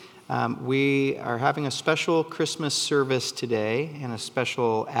We are having a special Christmas service today and a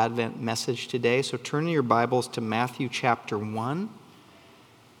special Advent message today. So turn in your Bibles to Matthew chapter 1.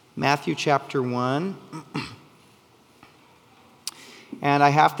 Matthew chapter 1. And I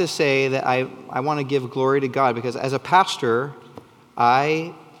have to say that I want to give glory to God because as a pastor,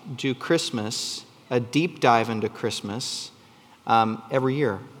 I do Christmas, a deep dive into Christmas, every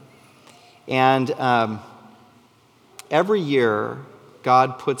year. And every year,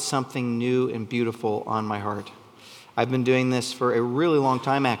 God puts something new and beautiful on my heart. I've been doing this for a really long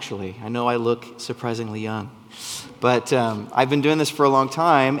time, actually. I know I look surprisingly young. But I've been doing this for a long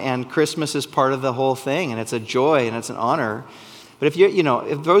time, and Christmas is part of the whole thing, and it's a joy, and it's an honor. But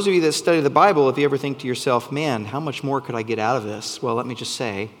if those of you that study the Bible, if you ever think to yourself, man, how much more could I get out of this? Well, let me just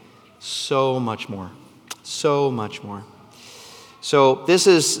say, so much more. So much more. So this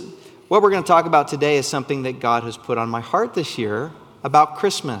is, what we're going to talk about today is something that God has put on my heart this year about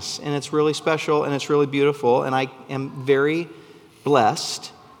Christmas, and it's really special, and it's really beautiful, and I am very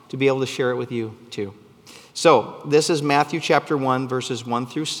blessed to be able to share it with you too. So, this is Matthew chapter 1, verses 1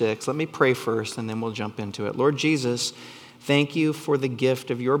 through 6. Let me pray first, and then we'll jump into it. Lord Jesus, thank you for the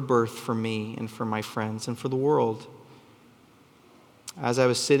gift of your birth for me and for my friends and for the world. As I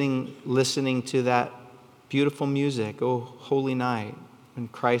was sitting, listening to that beautiful music, "O Holy Night," when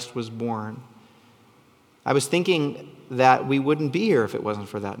Christ was born, I was thinking that we wouldn't be here if it wasn't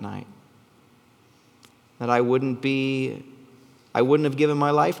for that night. That I wouldn't have given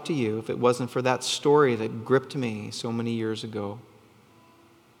my life to you if it wasn't for that story that gripped me so many years ago.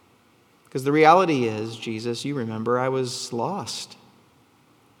 Because the reality is, Jesus, you remember, I was lost.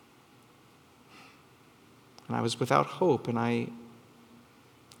 And I was without hope, and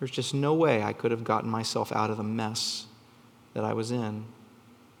there's just no way I could have gotten myself out of the mess that I was in.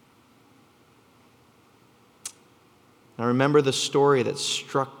 I remember the story that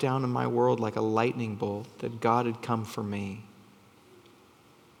struck down in my world like a lightning bolt, that God had come for me,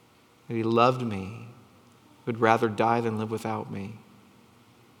 that he loved me, would rather die than live without me.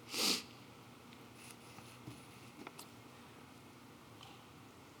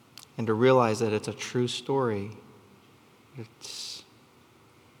 And to realize that it's a true story. It's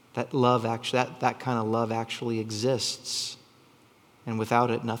that kind of love actually exists, and without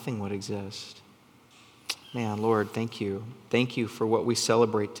it, nothing would exist. Man, Lord, thank you. Thank you for what we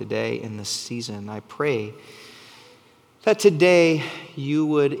celebrate today in this season. I pray that today you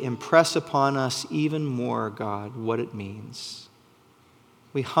would impress upon us even more, God, what it means.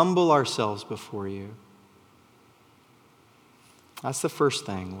 We humble ourselves before you. That's the first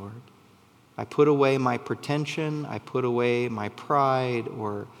thing, Lord. I put away my pretension. I put away my pride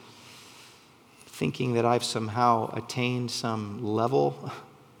or thinking that I've somehow attained some level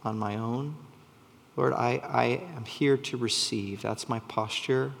on my own. Lord, I am here to receive. That's my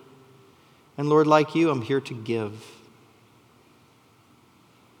posture. And Lord, like you, I'm here to give.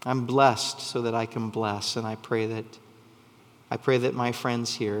 I'm blessed so that I can bless. And I pray that my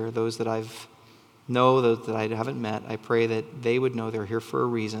friends here, those that those that I haven't met, I pray that they would know they're here for a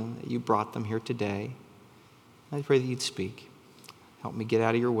reason, that you brought them here today. I pray that you'd speak. Help me get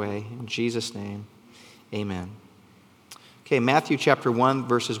out of your way. In Jesus' name, amen. Okay, Matthew chapter 1,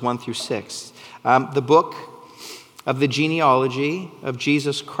 verses 1 through 6. The book of the genealogy of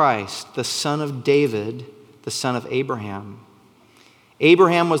Jesus Christ, the son of David, the son of Abraham.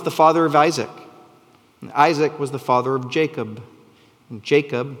 Abraham was the father of Isaac, and Isaac was the father of Jacob, and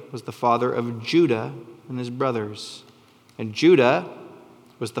Jacob was the father of Judah and his brothers. And Judah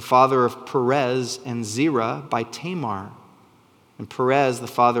was the father of Perez and Zerah by Tamar, and Perez the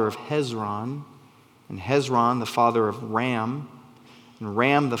father of Hezron, and Hezron the father of Ram, and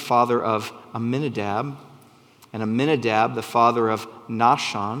Ram the father of Amminadab, and Amminadab the father of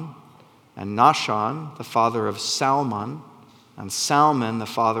Nahshon, and Nahshon the father of Salmon, and Salmon the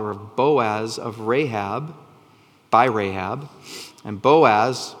father of Boaz of Rahab, by Rahab, and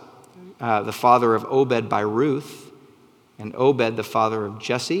Boaz the father of Obed by Ruth, and Obed the father of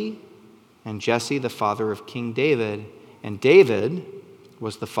Jesse, and Jesse the father of King David, and David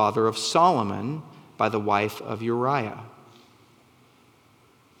was the father of Solomon by the wife of Uriah.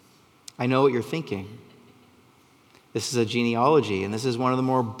 I know what you're thinking. This is a genealogy, and this is one of the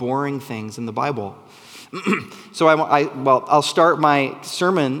more boring things in the Bible. So I'll start my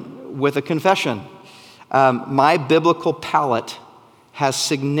sermon with a confession. My biblical palate has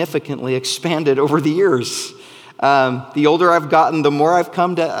significantly expanded over the years. The older I've gotten, the more I've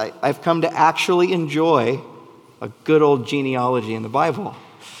come to actually enjoy a good old genealogy in the Bible.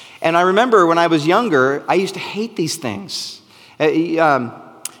 And I remember when I was younger, I used to hate these things.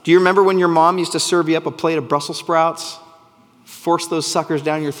 Do you remember when your mom used to serve you up a plate of Brussels sprouts? force those suckers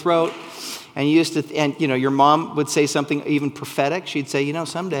down your throat. And your mom would say something even prophetic. She'd say,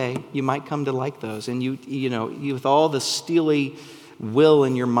 someday you might come to like those. And you with all the steely will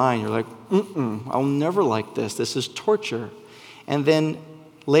in your mind, you're like, I'll never like this. This is torture. And then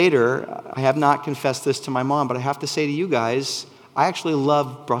later, I have not confessed this to my mom, but I have to say to you guys, I actually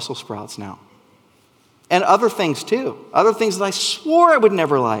love Brussels sprouts now. And other things too. Other things that I swore I would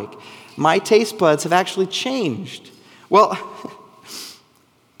never like. My taste buds have actually changed. Well,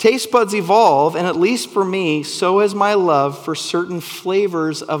 taste buds evolve, and at least for me, so has my love for certain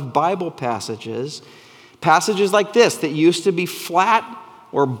flavors of Bible passages. Passages like this that used to be flat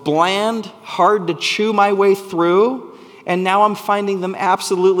or bland, hard to chew my way through, and now I'm finding them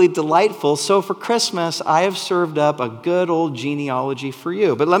absolutely delightful. So for Christmas, I have served up a good old genealogy for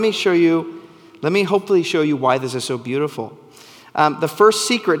you. But let me hopefully show you why this is so beautiful. The first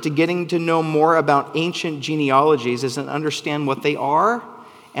secret to getting to know more about ancient genealogies is to understand what they are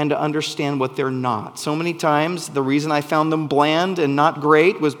and to understand what they're not. So many times, the reason I found them bland and not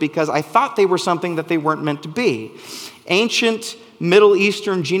great was because I thought they were something that they weren't meant to be. Ancient Middle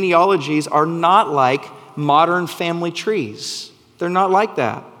Eastern genealogies are not like modern family trees. They're not like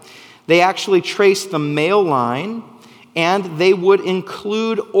that. They actually trace the male line, and they would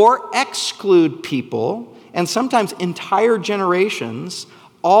include or exclude people, and sometimes entire generations,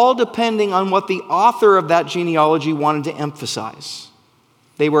 all depending on what the author of that genealogy wanted to emphasize.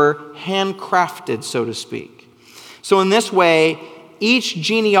 They were handcrafted, so to speak. So in this way, each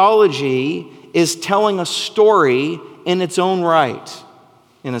genealogy is telling a story in its own right,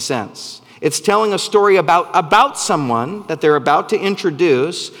 in a sense. It's telling a story about someone that they're about to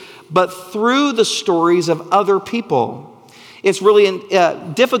introduce, but through the stories of other people. It's really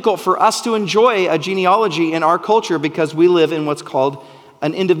difficult for us to enjoy a genealogy in our culture because we live in what's called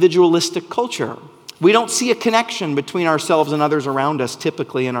an individualistic culture. We don't see a connection between ourselves and others around us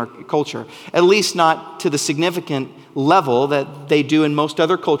typically in our culture, at least not to the significant level that they do in most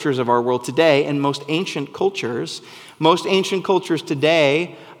other cultures of our world today and most ancient cultures. Most ancient cultures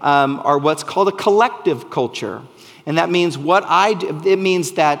today are what's called a collective culture. And that means it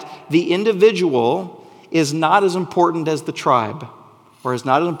means that the individual is not as important as the tribe, or is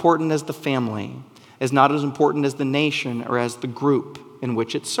not as important as the family, is not as important as the nation or as the group in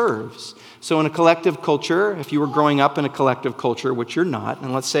which it serves. So in a collective culture, if you were growing up in a collective culture, which you're not,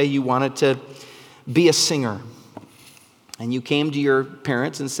 and let's say you wanted to be a singer, and you came to your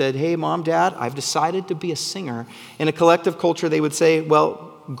parents and said, hey, Mom, Dad, I've decided to be a singer. In a collective culture, they would say,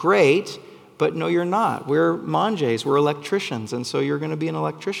 well, great, but no, you're not. We're manjes, we're electricians, and so you're going to be an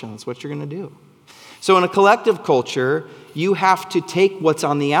electrician. That's what you're going to do. So in a collective culture, you have to take what's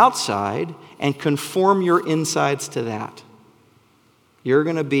on the outside and conform your insides to that. You're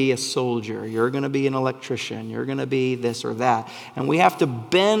going to be a soldier. You're going to be an electrician. You're going to be this or that. And we have to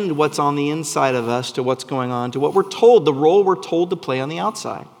bend what's on the inside of us to what's going on, to what we're told, the role we're told to play on the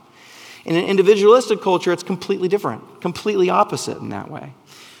outside. In an individualistic culture, it's completely different, completely opposite in that way.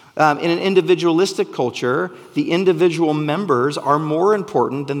 In an individualistic culture, the individual members are more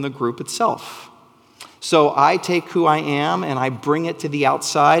important than the group itself. So I take who I am and I bring it to the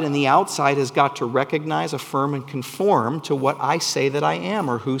outside, and the outside has got to recognize, affirm, and conform to what I say that I am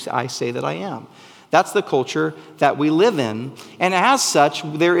or who I say that I am. That's the culture that we live in. And as such,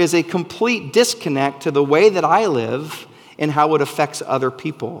 there is a complete disconnect to the way that I live and how it affects other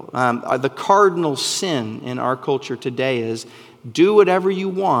people. The cardinal sin in our culture today is do whatever you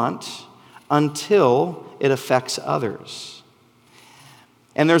want until it affects others.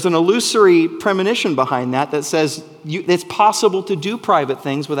 And there's an illusory premonition behind that says it's possible to do private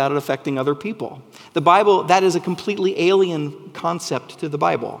things without it affecting other people. The Bible, that is a completely alien concept to the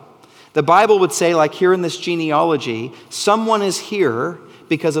Bible. The Bible would say, like here in this genealogy, someone is here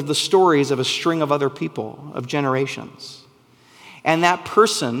because of the stories of a string of other people, of generations. And that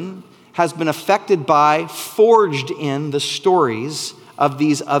person has been affected by, forged in the stories of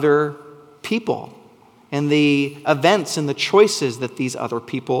these other people and the events and the choices that these other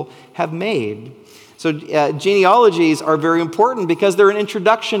people have made. So genealogies are very important because they're an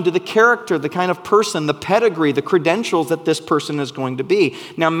introduction to the character, the kind of person, the pedigree, the credentials that this person is going to be.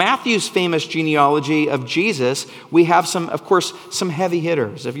 Now, Matthew's famous genealogy of Jesus, we have some heavy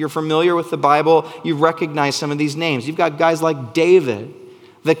hitters. If you're familiar with the Bible, you recognize some of these names. You've got guys like David,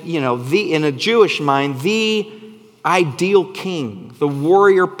 in a Jewish mind, the ideal king, the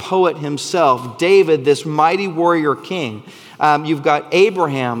warrior poet himself, David, this mighty warrior king. You've got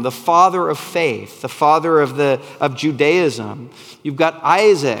Abraham, the father of faith, the father of Judaism. You've got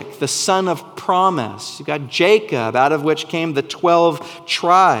Isaac, the son of promise. You've got Jacob, out of which came the 12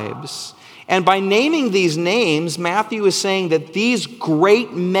 tribes. And by naming these names, Matthew is saying that these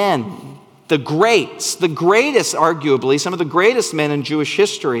great men, the greatest arguably, some of the greatest men in Jewish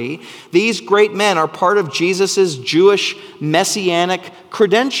history, these great men are part of Jesus' Jewish messianic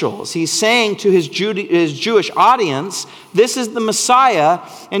credentials. He's saying to his Jewish audience, this is the Messiah,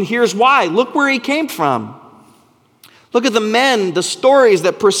 and here's why. Look where he came from. Look at the men, the stories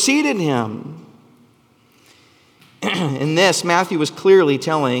that preceded him. In this, Matthew was clearly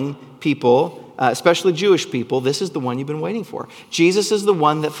telling people, especially Jewish people, this is the one you've been waiting for. Jesus is the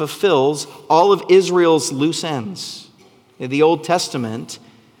one that fulfills all of Israel's loose ends. In the Old Testament,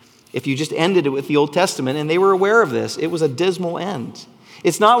 if you just ended it with the Old Testament, and they were aware of this, it was a dismal end.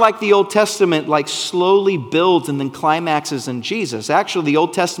 It's not like the Old Testament slowly builds and then climaxes in Jesus. Actually, the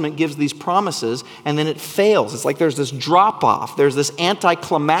Old Testament gives these promises and then it fails. It's like there's this drop-off. There's this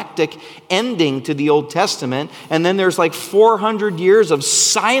anticlimactic ending to the Old Testament. And then there's 400 years of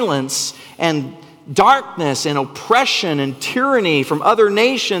silence and darkness and oppression and tyranny from other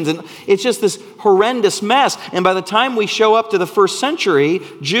nations. And it's just this horrendous mess. And by the time we show up to the first century,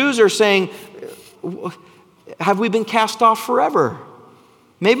 Jews are saying, have we been cast off forever?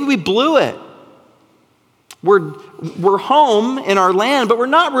 Maybe we blew it. We're home in our land, but we're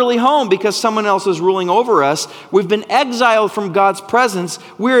not really home because someone else is ruling over us. We've been exiled from God's presence.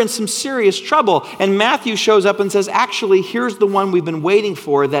 We're in some serious trouble. And Matthew shows up and says, actually, here's the one we've been waiting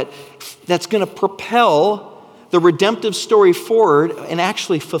for that's going to propel the redemptive story forward and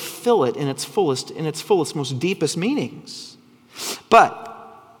actually fulfill it in its fullest, most deepest meanings. But,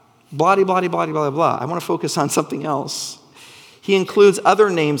 blah, blah, blah, blah, blah. I want to focus on something else. He includes other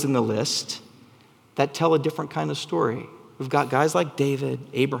names in the list that tell a different kind of story. We've got guys like David,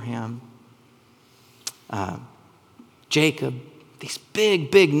 Abraham, Jacob, these big,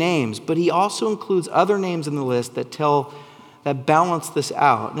 big names. But he also includes other names in the list that balance this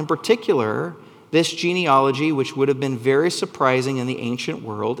out. And in particular, this genealogy, which would have been very surprising in the ancient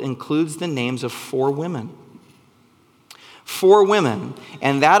world, includes the names of 4 women. 4 women.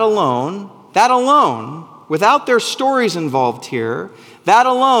 And that alone, without their stories involved here, that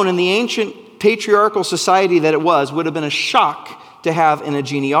alone in the ancient patriarchal society that it was would have been a shock to have in a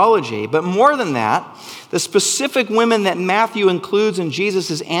genealogy. But more than that, the specific women that Matthew includes in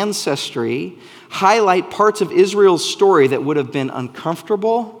Jesus' ancestry highlight parts of Israel's story that would have been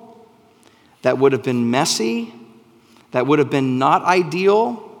uncomfortable, that would have been messy, that would have been not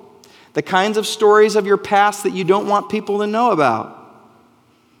ideal, the kinds of stories of your past that you don't want people to know about.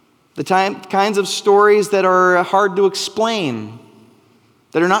 The kinds of stories that are hard to explain,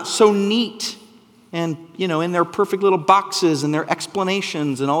 that are not so neat and, in their perfect little boxes and their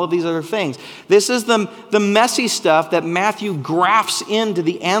explanations and all of these other things. This is the messy stuff that Matthew grafts into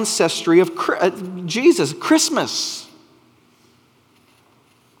the ancestry of Jesus, Christmas.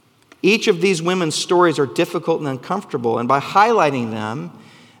 Each of these women's stories are difficult and uncomfortable, and by highlighting them,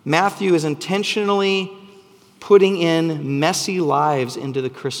 Matthew is intentionally putting in messy lives into the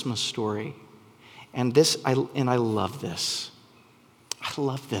Christmas story. And I love this. I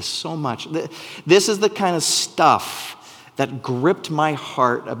love this so much. This is the kind of stuff that gripped my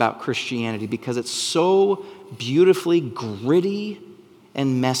heart about Christianity because it's so beautifully gritty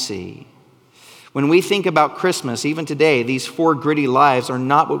and messy. When we think about Christmas, even today, these 4 gritty lives are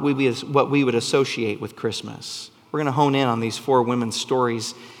not what we would associate with Christmas. We're going to hone in on these 4 women's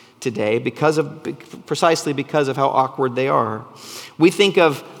stories today precisely because of how awkward they are. We think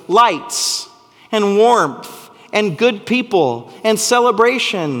of lights and warmth and good people and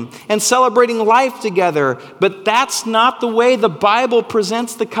celebration and celebrating life together, but that's not the way the Bible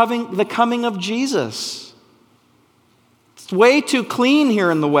presents the coming of Jesus. It's way too clean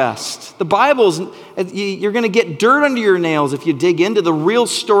here in the West. The Bible's, you're going to get dirt under your nails if you dig into the real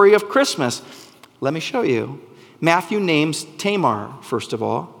story of Christmas. Let me show you. Matthew names Tamar, first of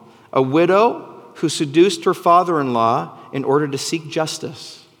all, a widow who seduced her father-in-law in order to seek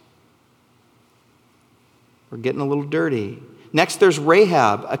justice. We're getting a little dirty. Next, there's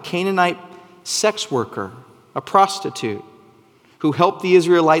Rahab, a Canaanite sex worker, a prostitute, who helped the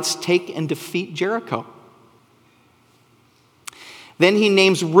Israelites take and defeat Jericho. Then he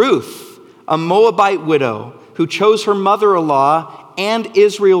names Ruth, a Moabite widow, who chose her mother-in-law and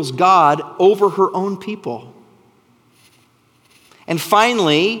Israel's God over her own people. And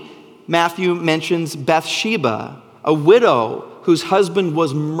finally, Matthew mentions Bathsheba, a widow whose husband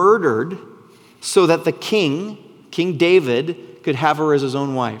was murdered so that the King David, could have her as his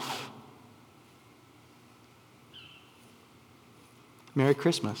own wife. Merry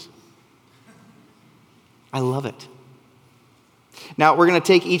Christmas. I love it. Now, we're going to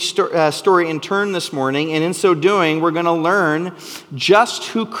take each story in turn this morning, and in so doing, we're going to learn just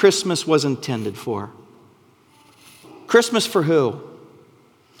who Christmas was intended for. Christmas for who?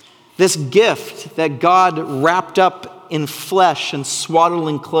 This gift that God wrapped up in flesh and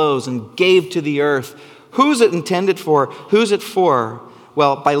swaddling clothes and gave to the earth. Who's it intended for? Who's it for?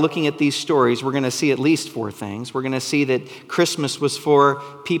 Well, by looking at these stories, we're going to see at least four things. We're going to see that Christmas was for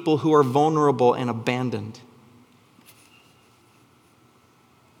people who are vulnerable and abandoned.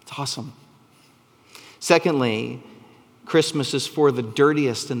 It's awesome. Secondly, Christmas is for the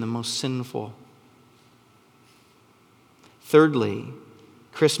dirtiest and the most sinful. Thirdly,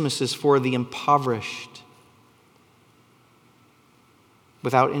 Christmas is for the impoverished,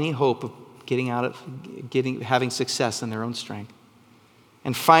 without any hope of having success in their own strength.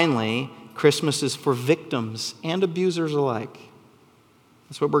 And finally, Christmas is for victims and abusers alike.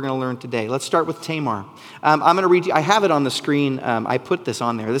 That's what we're going to learn today. Let's start with Tamar. I'm going to read you. I have it on the screen. I put this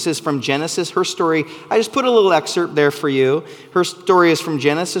on there. This is from Genesis. Her story, I just put a little excerpt there for you. Her story is from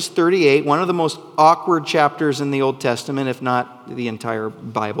Genesis 38, one of the most awkward chapters in the Old Testament, if not the entire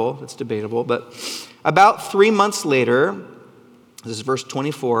Bible. It's debatable. But about 3 months later, this is verse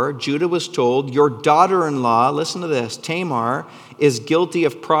 24, Judah was told, your daughter-in-law, listen to this, Tamar, is guilty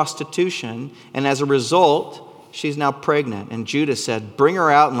of prostitution, and as a result, she's now pregnant. And Judah said, bring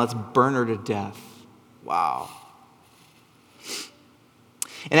her out and let's burn her to death. Wow.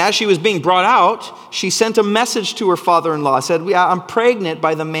 And as she was being brought out, she sent a message to her father-in-law. Said, I'm pregnant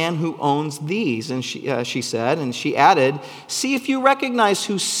by the man who owns these. And she said, and she added, see if you recognize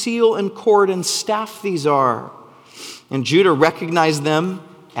whose seal and cord and staff these are. And Judah recognized them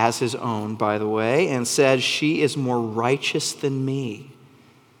as his own, by the way, and said, she is more righteous than me,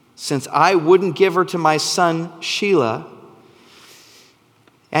 since I wouldn't give her to my son Shelah.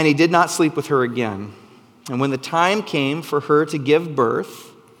 And he did not sleep with her again. And when the time came for her to give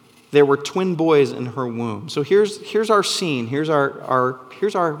birth, there were twin boys in her womb. So here's our scene. Here's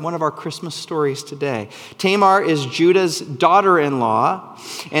our one of our Christmas stories today. Tamar is Judah's daughter-in-law,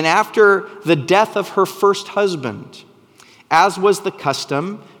 and after the death of her first husband, as was the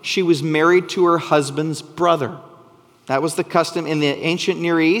custom, she was married to her husband's brother. That was the custom in the ancient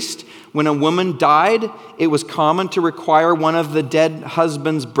Near East. When a woman died, it was common to require one of the dead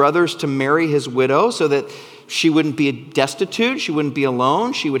husband's brothers to marry his widow so that she wouldn't be destitute, she wouldn't be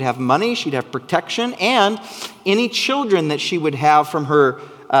alone, she would have money, she'd have protection, and any children that she would have from her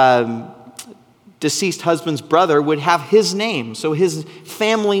deceased husband's brother would have his name. So his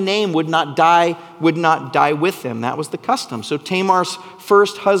family name would not die with him. That was the custom. So Tamar's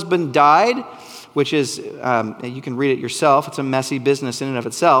first husband died, which is, you can read it yourself. It's a messy business in and of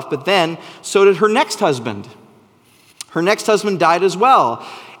itself. But then, so did her next husband. Her next husband died as well.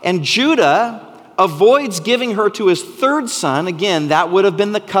 And Judah avoids giving her to his third son. Again, that would have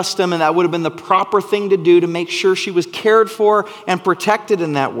been the custom, and that would have been the proper thing to do to make sure she was cared for and protected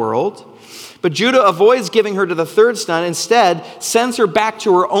in that world. But Judah avoids giving her to the third son, instead sends her back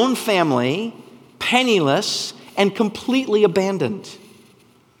to her own family, penniless and completely abandoned.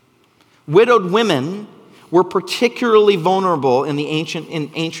 Widowed women were particularly vulnerable in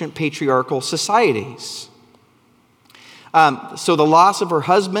ancient patriarchal societies. So the loss of her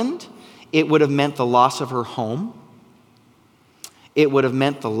husband, it would have meant the loss of her home. It would have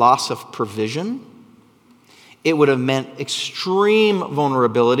meant the loss of provision. It would have meant extreme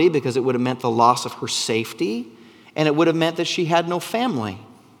vulnerability because it would have meant the loss of her safety. And it would have meant that she had no family.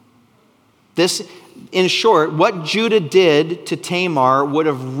 This, in short, what Judah did to Tamar would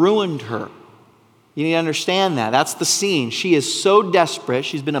have ruined her. You need to understand that. That's the scene. She is so desperate.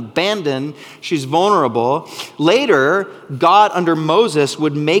 She's been abandoned. She's vulnerable. Later, God under Moses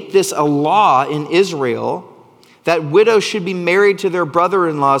would make this a law in Israel that widows should be married to their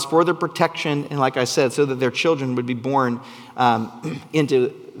brother-in-laws for their protection, and like I said, so that their children would be born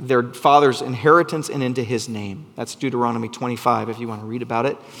into their father's inheritance and into his name. That's Deuteronomy 25, if you want to read about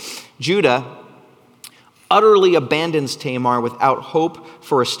it. Judah utterly abandons Tamar without hope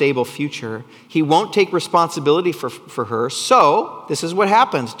for a stable future. He won't take responsibility for her. So, this is what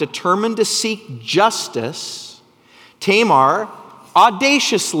happens. Determined to seek justice, Tamar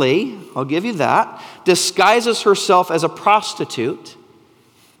audaciously, I'll give you that, disguises herself as a prostitute,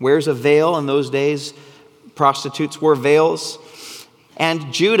 wears a veil. In those days, prostitutes wore veils.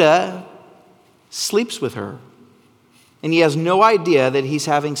 And Judah sleeps with her. And he has no idea that he's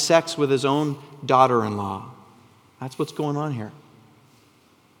having sex with his own daughter-in-law. That's what's going on here.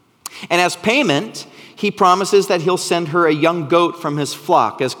 And as payment, he promises that he'll send her a young goat from his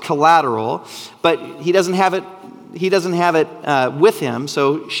flock as collateral, but he doesn't have it he doesn't have it with him,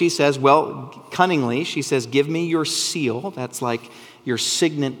 so she says, well, cunningly, she says, give me your seal. That's like your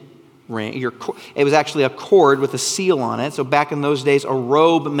signet ring. It was actually a cord with a seal on it. So back in those days, a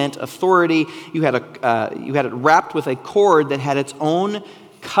robe meant authority. You had it wrapped with a cord that had its own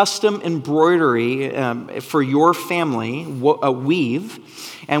custom embroidery for your family, a weave.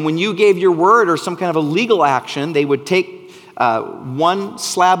 And when you gave your word or some kind of a legal action, they would take one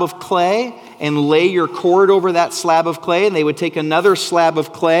slab of clay and lay your cord over that slab of clay, and they would take another slab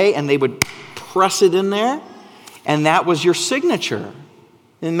of clay and they would press it in there, and that was your signature.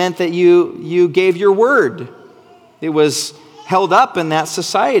 It meant that you gave your word. It was held up in that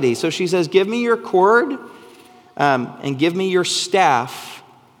society. So she says, give me your cord and give me your staff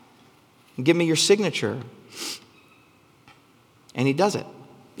and give me your signature. And he does it.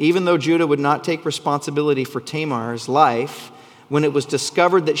 Even though Judah would not take responsibility for Tamar's life, when it was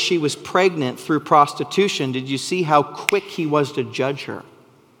discovered that she was pregnant through prostitution, did you see how quick he was to judge her?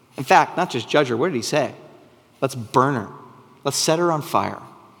 In fact, not just judge her, what did he say? Let's burn her. Let's set her on fire.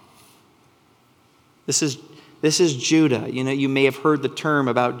 This is Judah. You know, you may have heard the term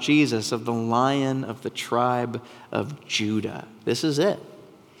about Jesus of the Lion of the tribe of Judah. This is it.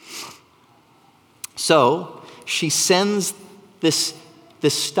 So she sends this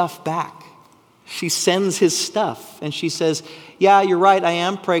stuff back. She sends his stuff, and she says, yeah, you're right, I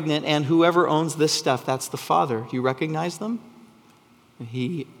am pregnant, and whoever owns this stuff, that's the father. Do you recognize them? And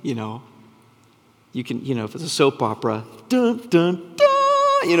he, you can, if it's a soap opera, dun, dun,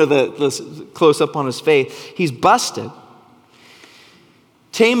 dun, the close-up on his face, he's busted.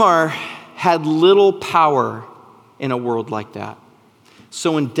 Tamar had little power in a world like that.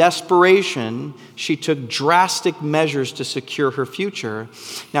 So in desperation, she took drastic measures to secure her future.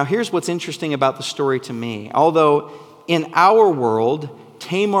 Now, here's what's interesting about the story to me. Although in our world,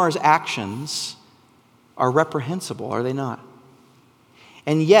 Tamar's actions are reprehensible, are they not?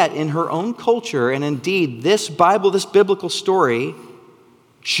 And yet, in her own culture, and indeed this biblical story,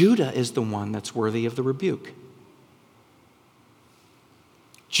 Judah is the one that's worthy of the rebuke.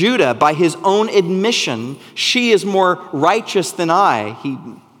 Judah, by his own admission, she is more righteous than I. He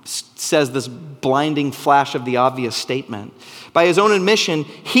says this blinding flash of the obvious statement. By his own admission,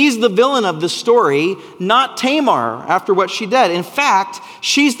 he's the villain of the story, not Tamar, after what she did. In fact,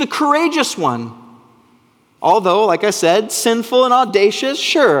 she's the courageous one. Although, like I said, sinful and audacious,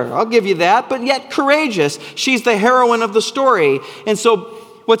 sure, I'll give you that, but yet courageous. She's the heroine of the story. And so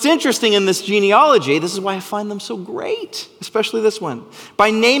what's interesting in this genealogy, this is why I find them so great, especially this one. By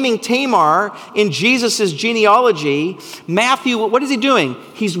naming Tamar in Jesus' genealogy, Matthew, what is he doing?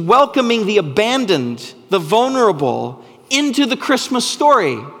 He's welcoming the abandoned, the vulnerable, into the Christmas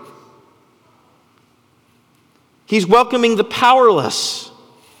story. He's welcoming the powerless,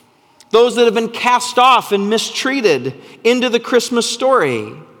 those that have been cast off and mistreated, into the Christmas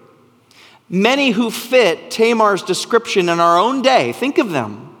story. Many who fit Tamar's description in our own day, think of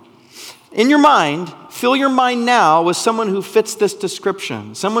them. In your mind, fill your mind now with someone who fits this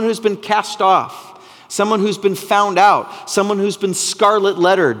description. Someone who's been cast off. Someone who's been found out. Someone who's been scarlet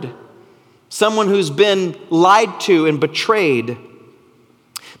lettered. Someone who's been lied to and betrayed.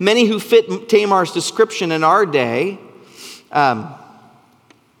 Many who fit Tamar's description in our day,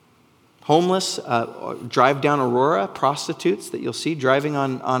 homeless, drive down Aurora, prostitutes that you'll see driving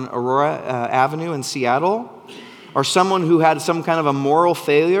on Aurora Avenue in Seattle, or someone who had some kind of a moral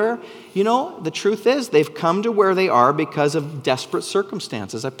failure. The truth is they've come to where they are because of desperate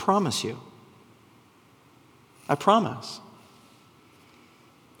circumstances. I promise you. I promise.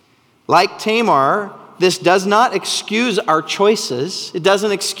 Like Tamar, this does not excuse our choices. It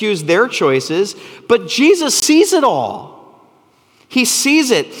doesn't excuse their choices, but Jesus sees it all. He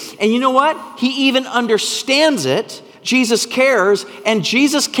sees it. And you know what? He even understands it. Jesus cares, and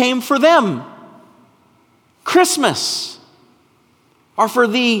Jesus came for them. Christmas are for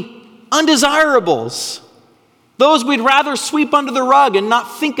the undesirables, those we'd rather sweep under the rug and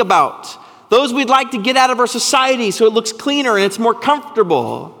not think about, those we'd like to get out of our society so it looks cleaner and it's more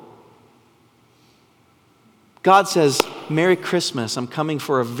comfortable. God says, Merry Christmas, I'm coming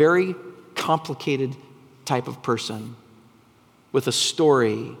for a very complicated type of person with a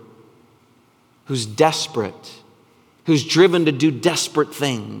story, who's desperate, who's driven to do desperate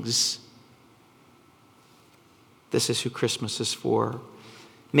things. This is who Christmas is for.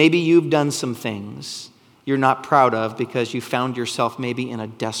 Maybe you've done some things you're not proud of because you found yourself maybe in a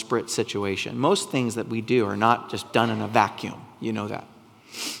desperate situation. Most things that we do are not just done in a vacuum. You know that.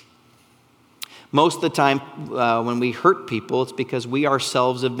 Most of the time when we hurt people, it's because we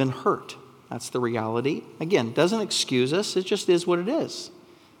ourselves have been hurt. That's the reality. Again, doesn't excuse us. It just is what it is.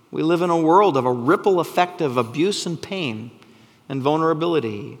 We live in a world of a ripple effect of abuse and pain and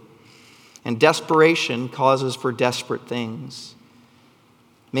vulnerability. And desperation causes for desperate things.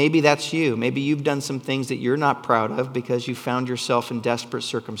 Maybe that's you. Maybe you've done some things that you're not proud of because you found yourself in desperate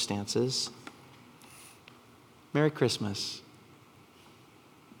circumstances. Merry Christmas.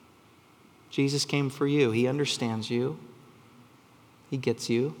 Jesus came for you. He understands you. He gets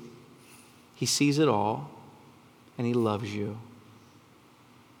you. He sees it all. And he loves you.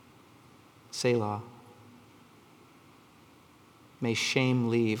 Selah. May shame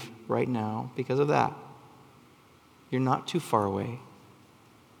leave right now because of that. You're not too far away.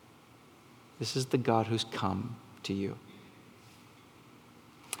 This is the God who's come to you.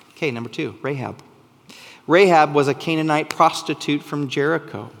 Okay, number 2, Rahab. Rahab was a Canaanite prostitute from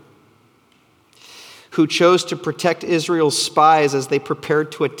Jericho who chose to protect Israel's spies as they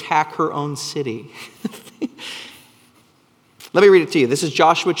prepared to attack her own city. Let me read it to you. This is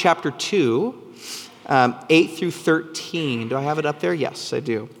Joshua chapter 2, 8 through 13. Do I have it up there? Yes, I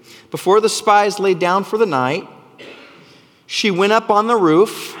do. Before the spies lay down for the night, she went up on the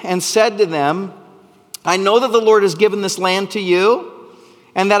roof and said to them, I know that the Lord has given this land to you,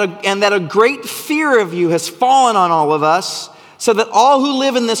 and that a great fear of you has fallen on all of us, so that all who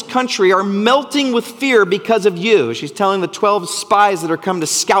live in this country are melting with fear because of you. She's telling the 12 spies that are come to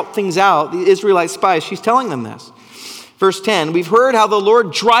scout things out, the Israelite spies, she's telling them this. Verse 10, we've heard how the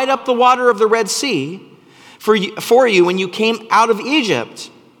Lord dried up the water of the Red Sea for you when you came out of Egypt,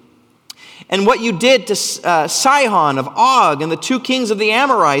 and what you did to Sihon of Og and the 2 kings of the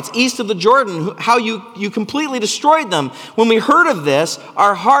Amorites east of the Jordan, how you completely destroyed them. When we heard of this,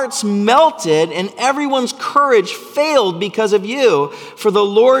 our hearts melted and everyone's courage failed because of you. For the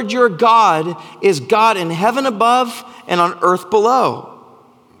Lord your God is God in heaven above and on earth below.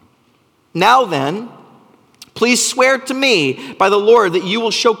 Now then, please swear to me by the Lord that you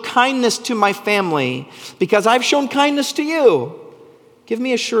will show kindness to my family, because I've shown kindness to you. Give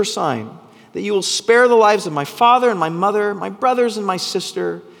me a sure sign that you will spare the lives of my father and my mother, my brothers and my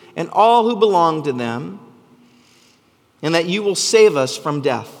sister, and all who belong to them, and that you will save us from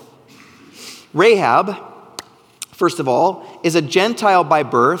death. Rahab, first of all, is a Gentile by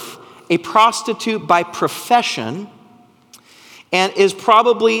birth, a prostitute by profession, and is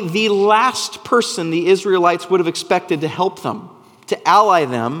probably the last person the Israelites would have expected to help them, to ally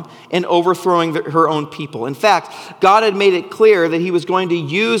them in overthrowing her own people. In fact, God had made it clear that he was going to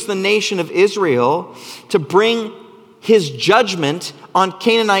use the nation of Israel to bring his judgment on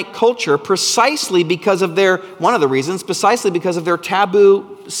Canaanite culture precisely because of one of the reasons, precisely because of their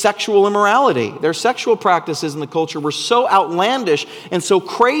taboo sexual immorality. Their sexual practices in the culture were so outlandish and so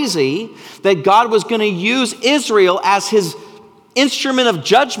crazy that God was going to use Israel as his instrument of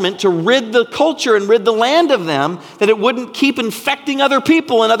judgment to rid the culture and rid the land of them, that it wouldn't keep infecting other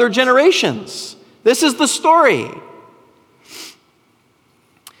people and other generations. This is the story.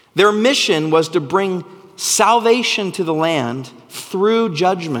 Their mission was to bring salvation to the land through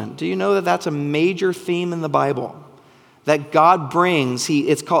judgment. Do you know that that's a major theme in the Bible? That God brings,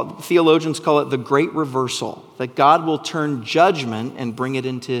 theologians call it the great reversal, that God will turn judgment and bring it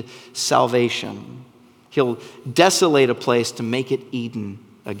into salvation. He'll desolate a place to make it Eden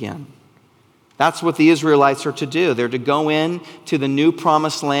again. That's what the Israelites are to do. They're to go in to the new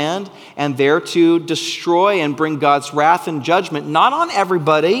promised land, and they're to destroy and bring God's wrath and judgment, not on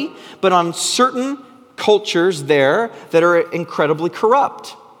everybody, but on certain cultures there that are incredibly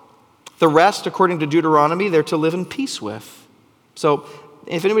corrupt. The rest, according to Deuteronomy, they're to live in peace with. So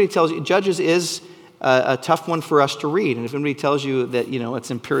if anybody tells you, Judges is a tough one for us to read, and if anybody tells you that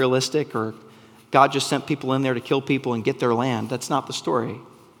it's imperialistic or God just sent people in there to kill people and get their land, that's not the story.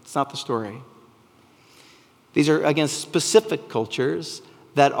 It's not the story. These are, again, specific cultures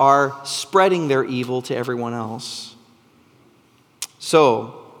that are spreading their evil to everyone else.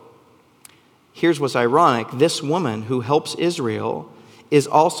 So, here's what's ironic. This woman who helps Israel is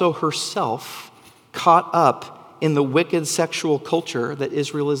also herself caught up in the wicked sexual culture that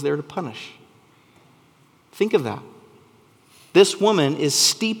Israel is there to punish. Think of that. This woman is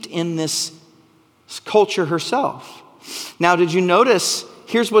steeped in this culture herself. Now, did you notice,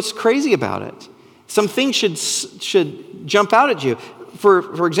 here's what's crazy about it. Some things should jump out at you.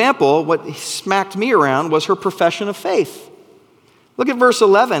 For example, what smacked me around was her profession of faith. Look at verse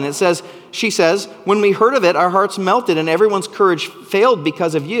 11. She says, when we heard of it, our hearts melted and everyone's courage failed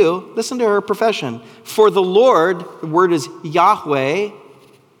because of you. Listen to her profession. For the Lord, the word is Yahweh,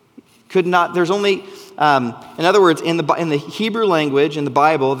 could not, there's only, in other words, in the Hebrew language, in the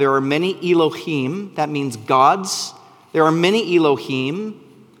Bible, there are many Elohim. That means gods. There are many Elohim,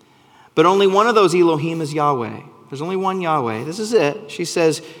 but only one of those Elohim is Yahweh. There's only one Yahweh. This is it. She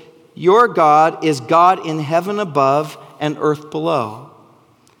says, Your God is God in heaven above and earth below.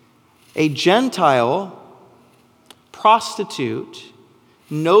 A Gentile prostitute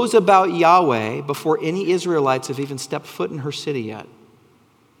knows about Yahweh before any Israelites have even stepped foot in her city yet.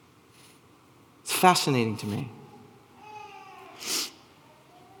 It's fascinating to me.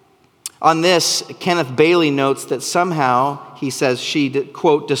 On this, Kenneth Bailey notes that somehow, he says, she,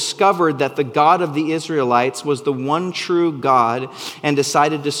 quote, discovered that the God of the Israelites was the one true God and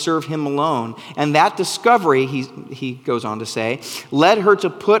decided to serve him alone. And that discovery, he goes on to say, led her to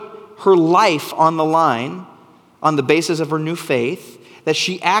put her life on the line on the basis of her new faith, that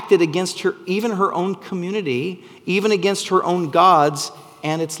she acted against even her own community, even against her own gods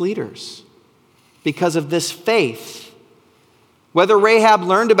and its leaders. Because of this faith, whether Rahab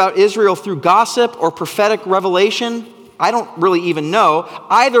learned about Israel through gossip or prophetic revelation, I don't really even know.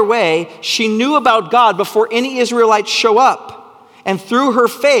 Either way, she knew about God before any Israelites show up. And through her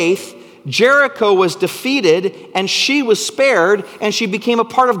faith, Jericho was defeated and she was spared and she became a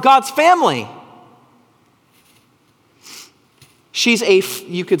part of God's family.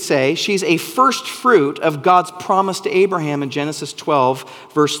 You could say, she's a first fruit of God's promise to Abraham in Genesis 12,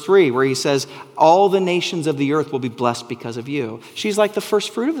 verse 3, where he says, all the nations of the earth will be blessed because of you. She's like the first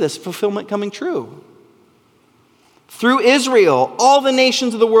fruit of this fulfillment coming true. Through Israel, all the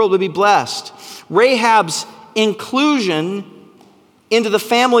nations of the world will be blessed. Rahab's inclusion into the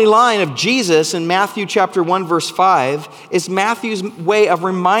family line of Jesus in Matthew chapter 1, verse 5, is Matthew's way of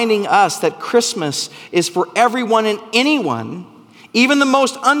reminding us that Christmas is for everyone and anyone, even the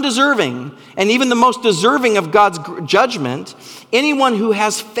most undeserving and even the most deserving of God's judgment, anyone who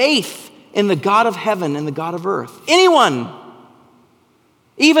has faith in the God of heaven and the God of earth. Anyone.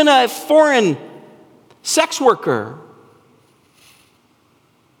 Even a foreign sex worker.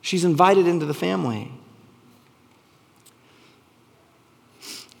 She's invited into the family.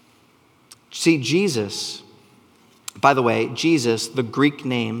 See, Jesus, by the way, Jesus, the Greek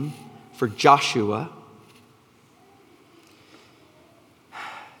name for Joshua,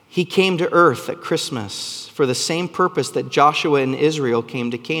 he came to earth at Christmas for the same purpose that Joshua and Israel came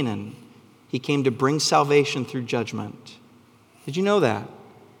to Canaan. He came to bring salvation through judgment. Did you know that?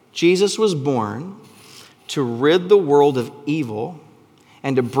 Jesus was born to rid the world of evil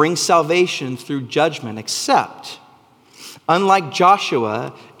and to bring salvation through judgment, except, unlike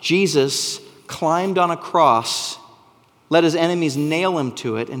Joshua, Jesus climbed on a cross, let his enemies nail him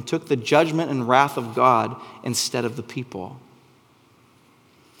to it, and took the judgment and wrath of God instead of the people.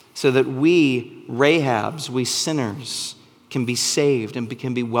 So that we, Rahabs, we sinners, can be saved and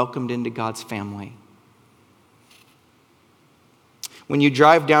can be welcomed into God's family. When you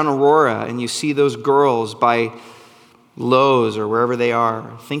drive down Aurora and you see those girls by Lowe's or wherever they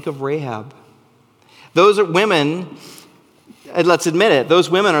are, think of Rahab. Those are women, let's admit it, those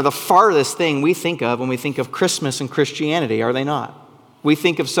women are the farthest thing we think of when we think of Christmas and Christianity, are they not? We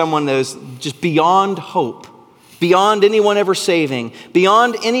think of someone that is just beyond hope, beyond anyone ever saving,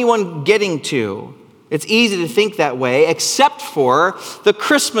 beyond anyone getting to. It's easy to think that way, except for the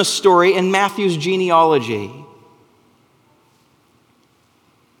Christmas story in Matthew's genealogy.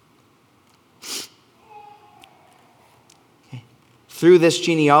 Through this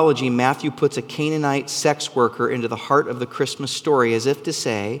genealogy, Matthew puts a Canaanite sex worker into the heart of the Christmas story, as if to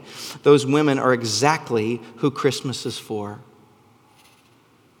say, those women are exactly who Christmas is for.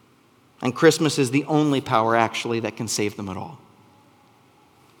 And Christmas is the only power, actually, that can save them at all.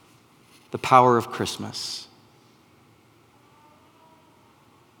 The power of Christmas.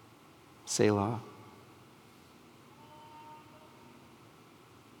 Selah.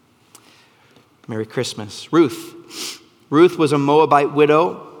 Merry Christmas. Ruth. Ruth was a Moabite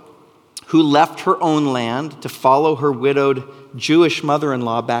widow who left her own land to follow her widowed Jewish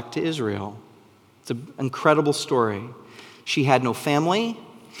mother-in-law back to Israel. It's an incredible story. She had no family.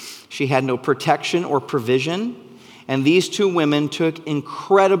 She had no protection or provision. And these two women took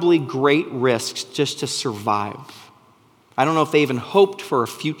incredibly great risks just to survive. I don't know if they even hoped for a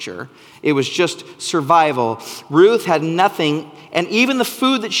future. It was just survival. Ruth had nothing, and even the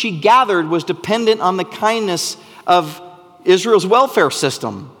food that she gathered was dependent on the kindness of Israel's welfare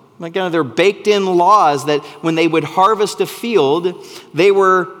system. Again, there are baked-in laws that when they would harvest a field, they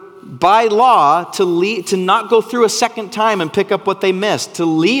were by law to not go through a second time and pick up what they missed, to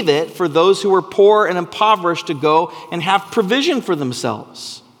leave it for those who were poor and impoverished to go and have provision for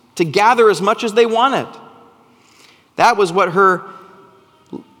themselves, to gather as much as they wanted. That was what her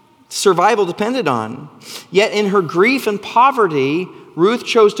survival depended on. Yet in her grief and poverty, Ruth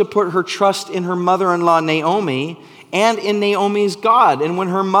chose to put her trust in her mother-in-law Naomi and in Naomi's God. And when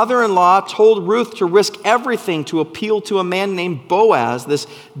her mother-in-law told Ruth to risk everything to appeal to a man named Boaz, this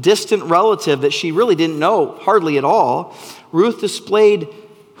distant relative that she really didn't know hardly at all, Ruth displayed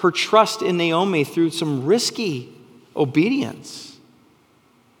her trust in Naomi through some risky obedience.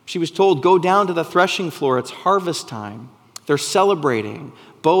 She was told, go down to the threshing floor. It's harvest time. They're celebrating.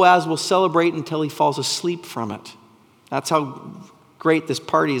 Boaz will celebrate until he falls asleep from it. That's how great this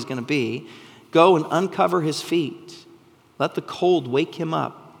party is going to be. Go and uncover his feet. Let the cold wake him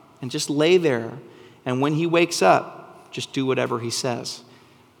up and just lay there. And when he wakes up, just do whatever he says.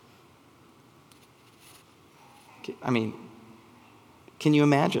 I mean, can you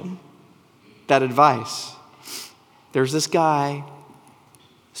imagine that advice? There's this guy,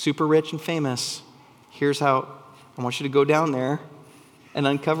 super rich and famous. Here's how I want you to go down there and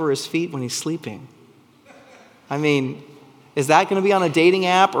uncover his feet when he's sleeping. I mean, is that going to be on a dating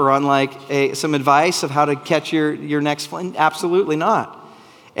app or on like some advice of how to catch your next friend? Absolutely not.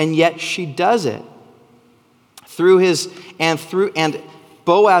 And yet she does it. And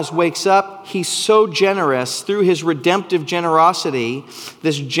Boaz wakes up. He's so generous. Through his redemptive generosity,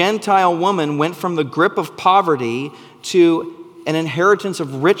 this Gentile woman went from the grip of poverty to an inheritance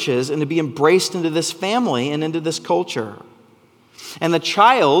of riches and to be embraced into this family and into this culture. And the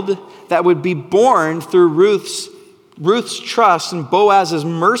child that would be born through Ruth's trust and Boaz's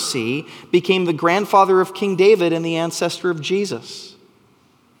mercy became the grandfather of King David and the ancestor of Jesus.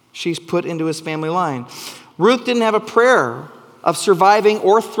 She's put into his family line. Ruth didn't have a prayer of surviving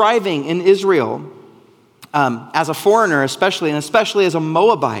or thriving in Israel as a foreigner, especially as a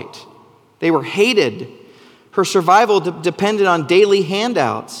Moabite. They were hated. Her survival depended on daily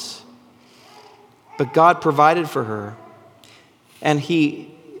handouts. But God provided for her, and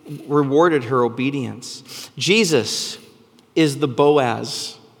he rewarded her obedience. Jesus is the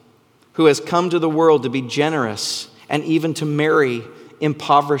Boaz who has come to the world to be generous and even to marry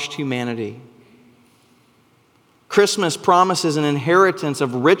impoverished humanity. Christmas promises an inheritance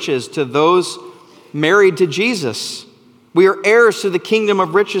of riches to those married to Jesus. We are heirs to the kingdom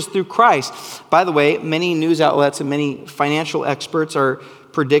of riches through Christ. By the way, many news outlets and many financial experts are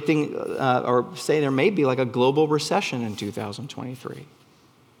predicting or say there may be like a global recession in 2023.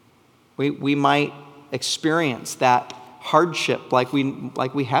 We might experience that hardship like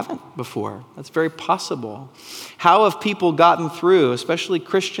we haven't before. That's very possible. How have people gotten through, especially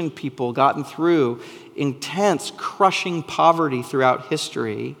Christian people, gotten through intense, crushing poverty throughout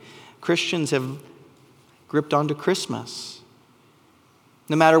history? Christians have gripped onto Christmas.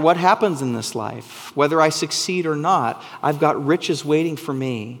 No matter what happens in this life, whether I succeed or not, I've got riches waiting for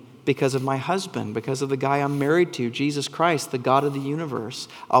me because of my husband, because of the guy I'm married to, Jesus Christ, the God of the universe.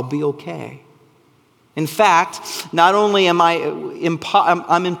 I'll be okay. In fact, not only am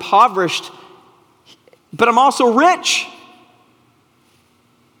I'm impoverished, but I'm also rich.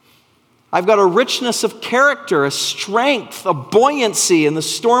 I've got a richness of character, a strength, a buoyancy in the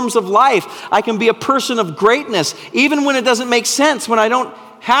storms of life. I can be a person of greatness. Even when it doesn't make sense, when I don't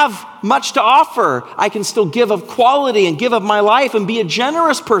have much to offer, I can still give of quality and give of my life and be a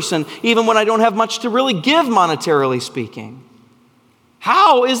generous person, even when I don't have much to really give, monetarily speaking.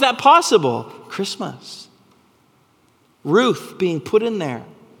 How is that possible? Christmas. Ruth being put in there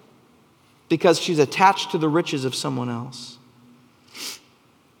because she's attached to the riches of someone else.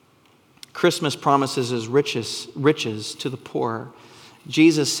 Christmas promises his riches to the poor.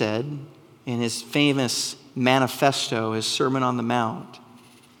 Jesus said in his famous manifesto, his Sermon on the Mount,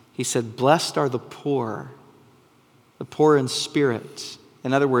 he said, "Blessed are the poor in spirit."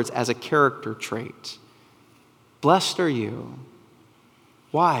 In other words, as a character trait. Blessed are you.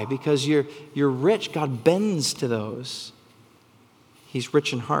 Why? Because you're rich. God bends to those. He's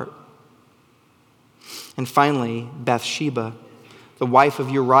rich in heart. And finally, Bathsheba, the wife of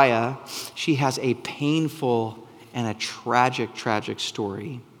Uriah, she has a painful and a tragic, tragic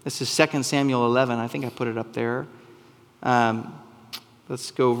story. This is 2 Samuel 11. I think I put it up there.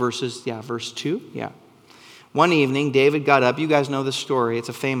 Let's go verse 2. Yeah. One evening, David got up. You guys know the story. It's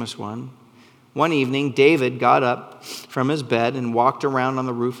a famous one. One evening, David got up from his bed and walked around on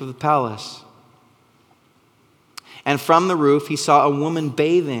the roof of the palace. And from the roof, he saw a woman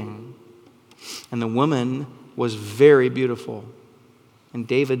bathing. And the woman was very beautiful. And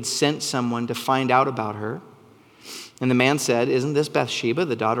David sent someone to find out about her. And the man said, "Isn't this Bathsheba,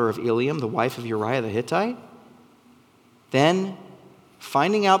 the daughter of Eliam, the wife of Uriah the Hittite?" Then,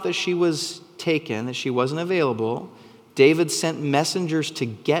 finding out that she was taken, that she wasn't available, David sent messengers to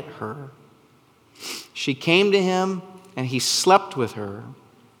get her. She came to him, and he slept with her,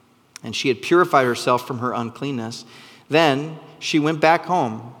 and she had purified herself from her uncleanness. Then she went back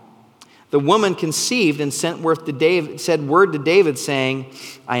home. The woman conceived and said word to David saying,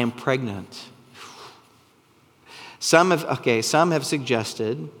 I am pregnant. Some have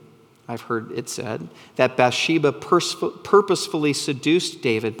suggested, I've heard it said, that Bathsheba purposefully seduced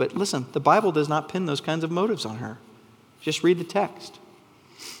David. But listen, the Bible does not pin those kinds of motives on her. Just read the text.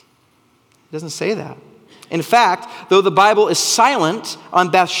 It doesn't say that. In fact, though the Bible is silent on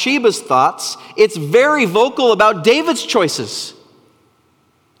Bathsheba's thoughts, it's very vocal about David's choices.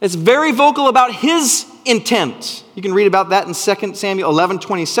 It's very vocal about his intent. You can read about that in 2 Samuel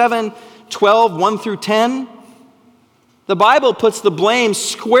 11:27, 12, 1 through 10. The Bible puts the blame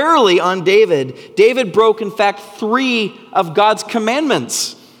squarely on David. David broke, in fact, 3 of God's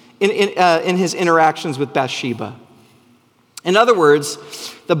commandments in his interactions with Bathsheba. In other words,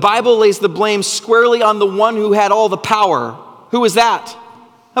 the Bible lays the blame squarely on the one who had all the power. Who was that?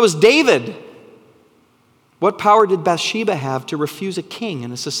 That was David. What power did Bathsheba have to refuse a king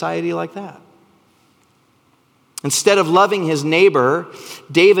in a society like that? Instead of loving his neighbor,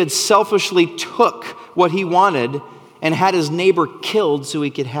 David selfishly took what he wanted and had his neighbor killed so he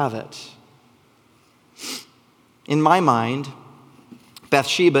could have it. In my mind,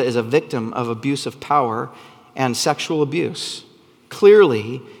 Bathsheba is a victim of abuse of power and sexual abuse.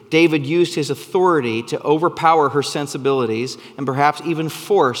 Clearly, David used his authority to overpower her sensibilities and perhaps even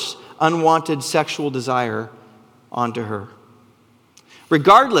force unwanted sexual desire onto her.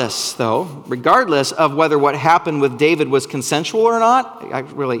 Regardless of whether what happened with David was consensual or not,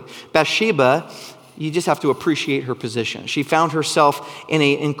 Bathsheba, you just have to appreciate her position. She found herself in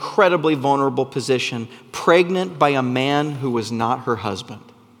an incredibly vulnerable position, pregnant by a man who was not her husband.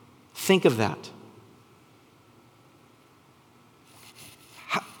 Think of that.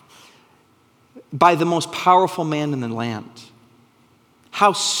 By the most powerful man in the land.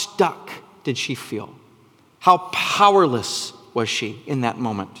 How stuck did she feel? How powerless was she in that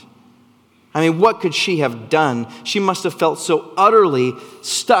moment? I mean, what could she have done? She must have felt so utterly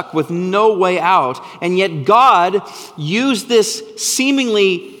stuck with no way out. And yet God used this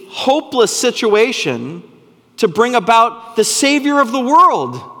seemingly hopeless situation to bring about the Savior of the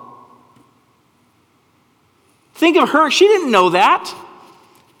world. Think of her. She didn't know that.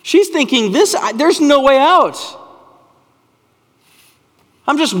 She's thinking, there's no way out.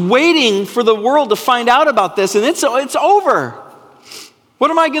 I'm just waiting for the world to find out about this, and it's over. What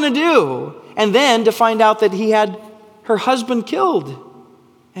am I going to do? And then to find out that he had her husband killed.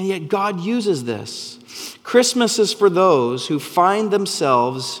 And yet God uses this. Christmas is for those who find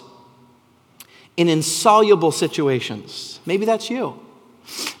themselves in insoluble situations. Maybe that's you.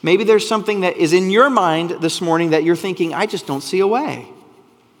 Maybe there's something that is in your mind this morning that you're thinking, I just don't see a way.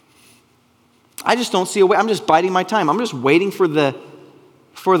 I just don't see a way. I'm just biding my time. I'm just waiting for the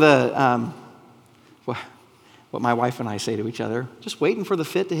what my wife and I say to each other, just waiting for the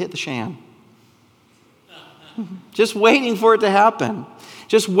fit to hit the shan. Just waiting for it to happen.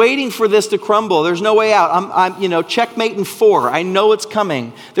 Just waiting for this to crumble. There's no way out. I'm checkmate in 4. I know it's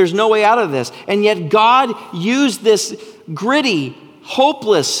coming. There's no way out of this. And yet God used this gritty,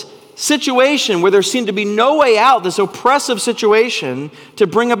 hopeless situation where there seemed to be no way out, this oppressive situation, to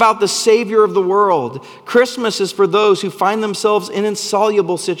bring about the Savior of the world. Christmas is for those who find themselves in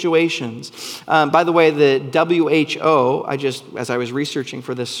insoluble situations. By the way, the WHO, as I was researching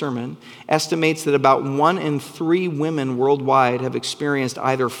for this sermon, estimates that about 1 in 3 women worldwide have experienced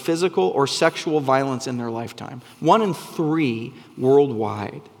either physical or sexual violence in their lifetime. 1 in 3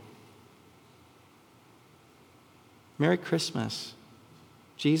 worldwide. Merry Christmas.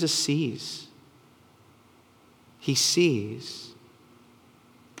 Jesus sees. He sees.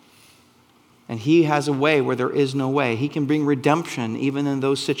 And he has a way where there is no way. He can bring redemption even in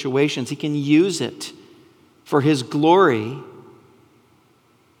those situations. He can use it for his glory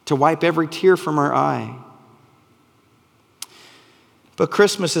to wipe every tear from our eye. But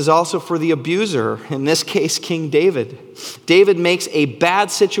Christmas is also for the abuser, in this case, King David. David makes a bad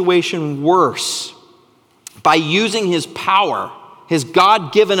situation worse by using his power, his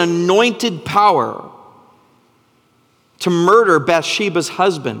God-given anointed power, to murder Bathsheba's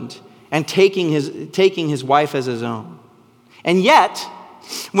husband and taking his wife as his own. And yet,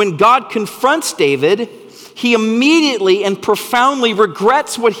 when God confronts David, he immediately and profoundly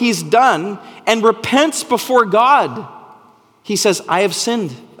regrets what he's done and repents before God. He says, I have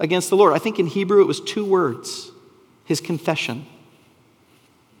sinned against the Lord. I think in Hebrew it was 2 words, his confession.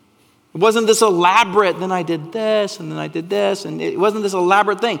 It wasn't this elaborate, then I did this, and then I did this, and it wasn't this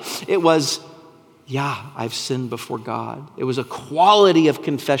elaborate thing. It was, I've sinned before God. It was a quality of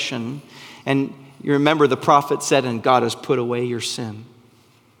confession. And you remember the prophet said, and God has put away your sin.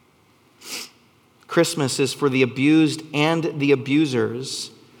 Christmas is for the abused and the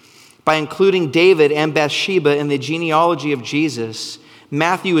abusers. By including David and Bathsheba in the genealogy of Jesus,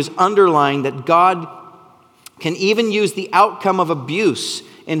 Matthew is underlying that God can even use the outcome of abuse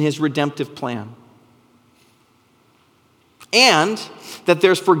in his redemptive plan. And that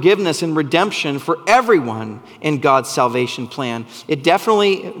there's forgiveness and redemption for everyone in God's salvation plan. It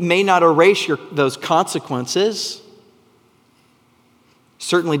definitely may not erase those consequences.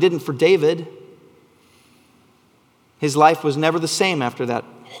 Certainly didn't for David. His life was never the same after that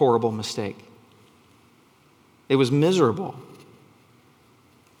horrible mistake. It was miserable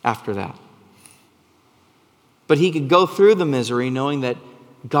after that. But he could go through the misery knowing that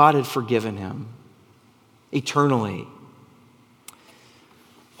God had forgiven him eternally.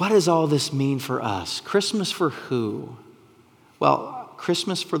 What does all this mean for us? Christmas for who? Well,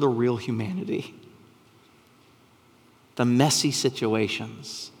 Christmas for the real humanity. The messy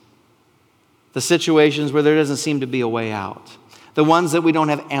situations. The situations where there doesn't seem to be a way out. The ones that we don't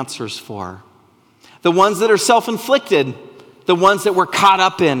have answers for. The ones that are self-inflicted. The ones that we're caught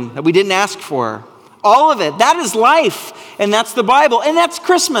up in, that we didn't ask for. All of it. That is life. And that's the Bible. And that's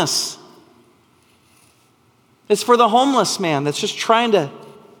Christmas. It's for the homeless man that's just trying to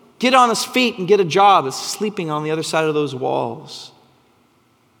get on his feet and get a job. It's sleeping on the other side of those walls.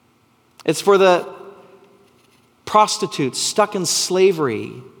 It's for the prostitutes stuck in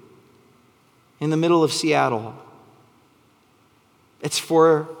slavery in the middle of Seattle. It's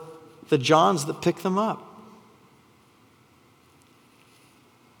for the Johns that pick them up.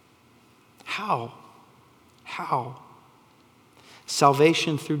 How? How?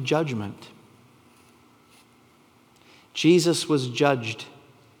 Salvation through judgment. Jesus was judged.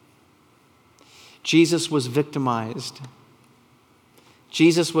 Jesus was victimized.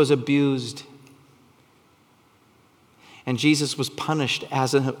 Jesus was abused. And Jesus was punished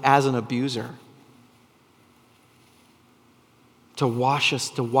as an abuser. To wash us,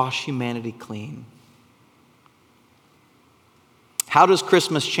 to wash humanity clean. How does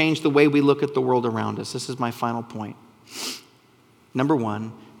Christmas change the way we look at the world around us? This is my final point. Number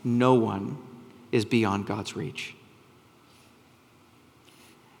one, no one is beyond God's reach.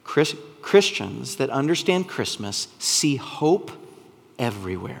 Christians that understand Christmas see hope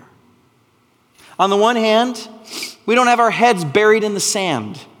everywhere. On the one hand, we don't have our heads buried in the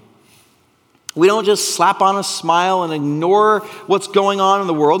sand. We don't just slap on a smile and ignore what's going on in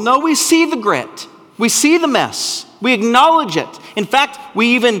the world. No, we see the grit. We see the mess. We acknowledge it. In fact,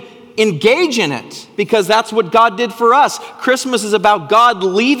 we even engage in it because that's what God did for us. Christmas is about God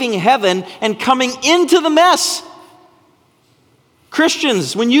leaving heaven and coming into the mess.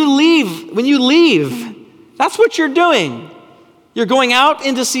 Christians, when you leave, that's what you're doing. You're going out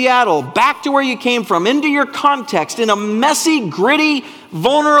into Seattle, back to where you came from, into your context, in a messy, gritty,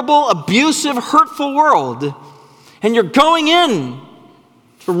 vulnerable, abusive, hurtful world. And you're going in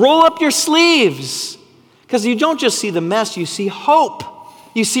to roll up your sleeves because you don't just see the mess, you see hope.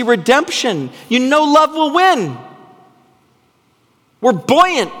 You see redemption. You know love will win. We're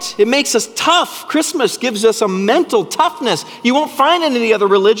buoyant. It makes us tough. Christmas gives us a mental toughness you won't find in any other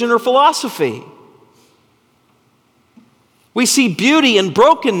religion or philosophy. We see beauty and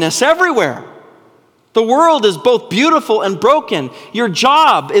brokenness everywhere. The world is both beautiful and broken. Your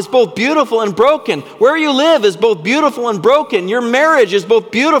job is both beautiful and broken. Where you live is both beautiful and broken. Your marriage is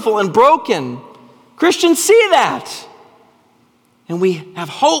both beautiful and broken. Christians see that. And we have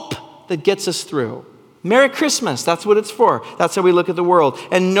hope that gets us through. Merry Christmas, that's what it's for. That's how we look at the world.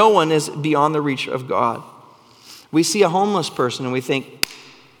 And no one is beyond the reach of God. We see a homeless person and we think,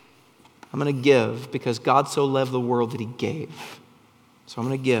 I'm going to give because God so loved the world that he gave. So I'm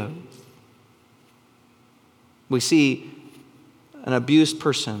going to give. We see an abused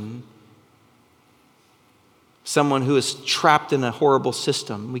person, someone who is trapped in a horrible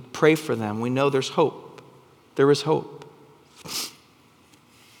system. We pray for them. We know there's hope. There is hope.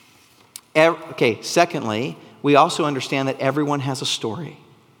 Okay, secondly, we also understand that everyone has a story.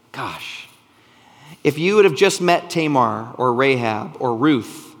 Gosh, if you would have just met Tamar or Rahab or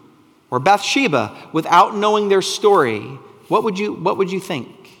Ruth or Bathsheba without knowing their story, what would you think?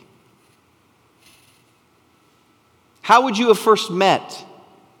 How would you have first met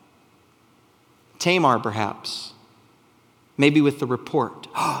Tamar, perhaps? Maybe with the report.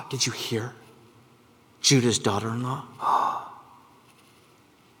 Oh, did you hear? Judah's daughter-in-law? Oh.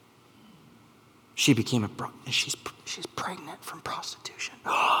 She became she's pregnant from prostitution.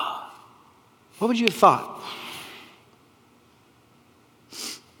 Oh. What would you have thought?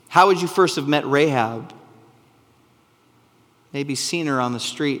 How would you first have met Rahab? Maybe seen her on the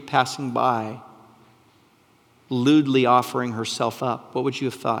street passing by, lewdly offering herself up. What would you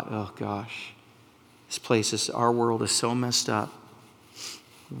have thought? Oh gosh, our world is so messed up.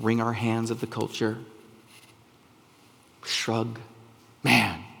 wring our hands at the culture, shrug,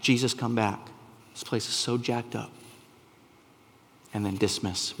 man, Jesus, come back. This place is so jacked up. And then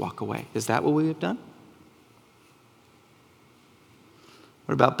dismiss, walk away. Is that what we have done?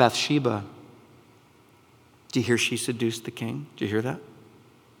 What about Bathsheba? Do you hear she seduced the king? Do you hear that?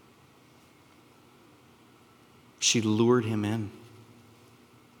 She lured him in,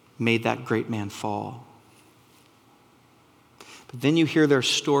 made that great man fall. But then you hear their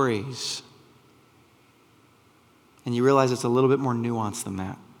stories, and you realize it's a little bit more nuanced than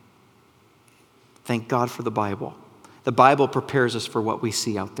that. Thank God for the Bible. The Bible prepares us for what we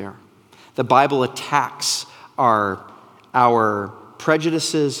see out there. The Bible attacks our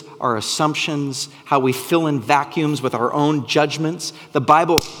prejudices, our assumptions, how we fill in vacuums with our own judgments. The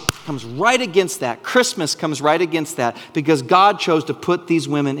Bible comes right against that. Christmas comes right against that because God chose to put these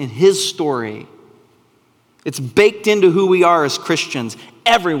women in His story. It's baked into who we are as Christians.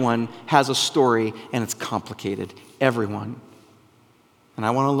 Everyone has a story, and it's complicated. Everyone. And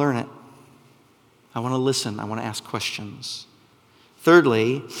I want to learn it. I want to listen. I want to ask questions.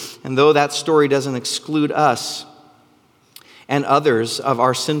 Thirdly, and though that story doesn't exclude us and others of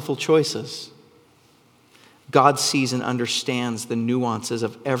our sinful choices, God sees and understands the nuances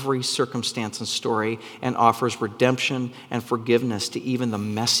of every circumstance and story and offers redemption and forgiveness to even the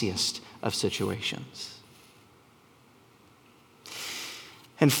messiest of situations.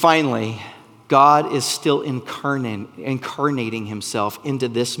 And finally, God is still incarnating Himself into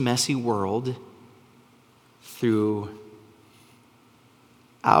this messy world through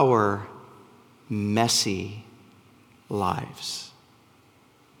our messy lives.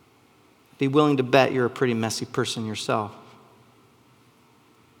 Be willing to bet you're a pretty messy person yourself.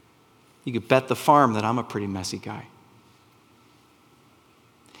 You could bet the farm that I'm a pretty messy guy.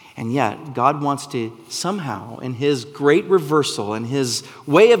 And yet, God wants to somehow, in His great reversal, in His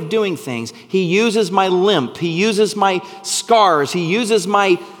way of doing things, He uses my limp, He uses my scars, He uses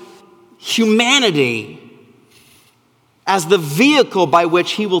my humanity as the vehicle by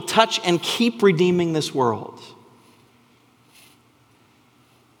which He will touch and keep redeeming this world.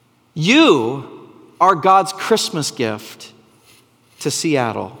 You are God's Christmas gift to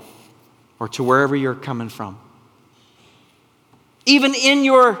Seattle or to wherever you're coming from. Even in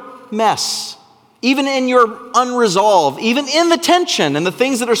your mess, even in your unresolved, even in the tension and the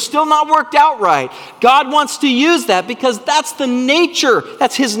things that are still not worked out right, God wants to use that because that's the nature,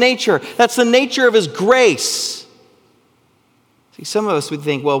 that's His nature, that's the nature of His grace. See, some of us would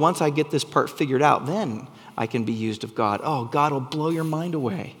think, well, once I get this part figured out, then I can be used of God. Oh, God will blow your mind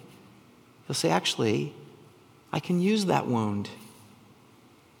away. He'll say, actually, I can use that wound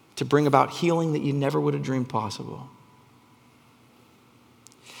to bring about healing that you never would have dreamed possible.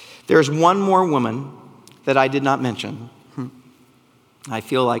 There's one more woman that I did not mention. I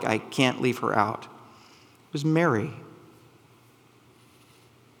feel like I can't leave her out. It was Mary,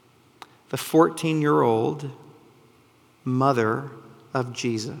 the 14-year-old mother of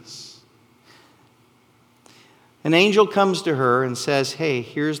Jesus. An angel comes to her and says, hey,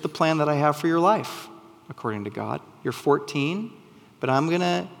 here's the plan that I have for your life, according to God. You're 14, but I'm going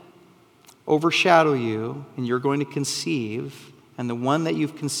to overshadow you, and you're going to conceive. And the one that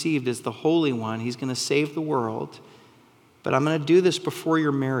you've conceived is the Holy One. He's going to save the world. But I'm going to do this before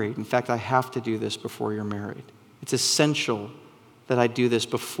you're married. In fact, I have to do this before you're married. It's essential that I do this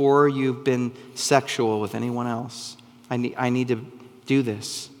before you've been sexual with anyone else. I need to do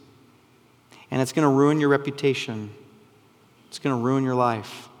this. And it's going to ruin your reputation. It's going to ruin your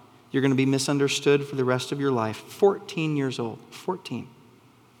life. You're going to be misunderstood for the rest of your life. 14 years old. 14.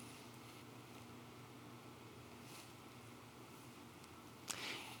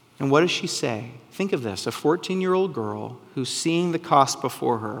 And what does she say? Think of this. A 14-year-old girl who's seeing the cost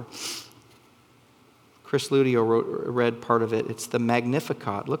before her. Chris Ludio read part of it. It's the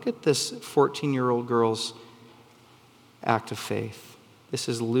Magnificat. Look at this 14-year-old girl's act of faith. This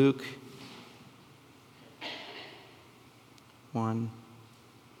is Luke 1.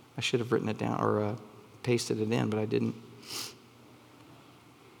 I should have written it down or pasted it in, but I didn't.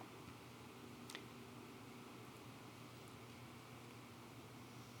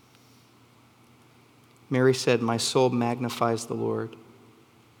 Mary said, my soul magnifies the Lord,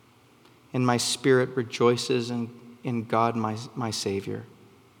 and my spirit rejoices in God, my Savior.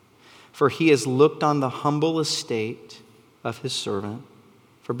 For He has looked on the humble estate of His servant.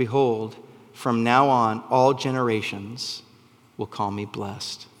 For behold, from now on, all generations will call me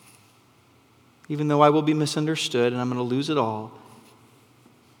blessed. Even though I will be misunderstood and I'm going to lose it all,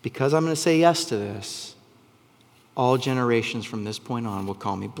 because I'm going to say yes to this, all generations from this point on will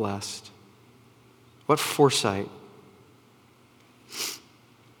call me blessed. What foresight.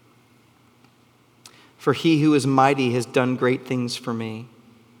 For he who is mighty has done great things for me,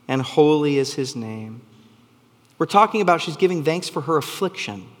 and holy is his name. We're talking about she's giving thanks for her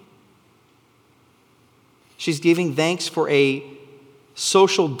affliction. She's giving thanks for a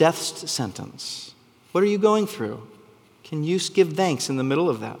social death sentence. What are you going through? Can you give thanks in the middle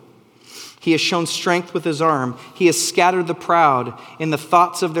of that? He has shown strength with his arm. He has scattered the proud in the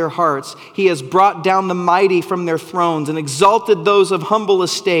thoughts of their hearts. He has brought down the mighty from their thrones and exalted those of humble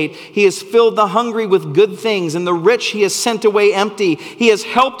estate. He has filled the hungry with good things, and the rich he has sent away empty. He has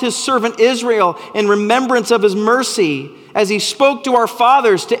helped his servant Israel in remembrance of his mercy, as he spoke to our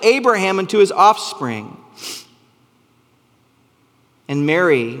fathers, to Abraham and to his offspring. And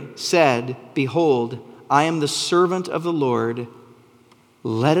Mary said, Behold, I am the servant of the Lord.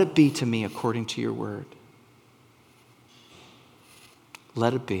 Let it be to me according to your word.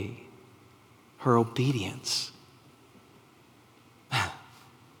 Let it be. Her obedience. No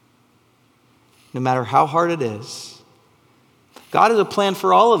matter how hard it is, God has a plan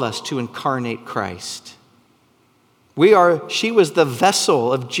for all of us to incarnate Christ. She was the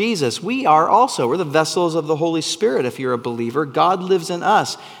vessel of Jesus. We're the vessels of the Holy Spirit if you're a believer. God lives in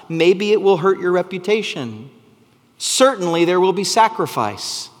us. Maybe it will hurt your reputation. Certainly there will be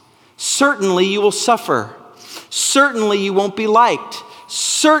sacrifice. Certainly you will suffer. Certainly you won't be liked.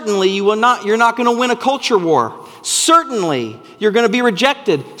 Certainly you're not going to win a culture war. Certainly you're going to be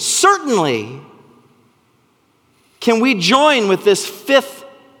rejected. Certainly. Can we join with this fifth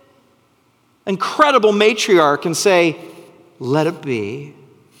incredible matriarch and say, let it be.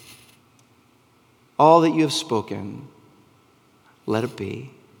 All that you have spoken, let it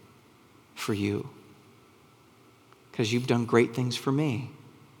be for you. Because you've done great things for me.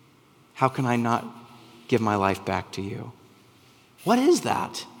 How can I not give my life back to you? What is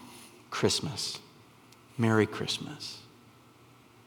that? Christmas. Merry Christmas.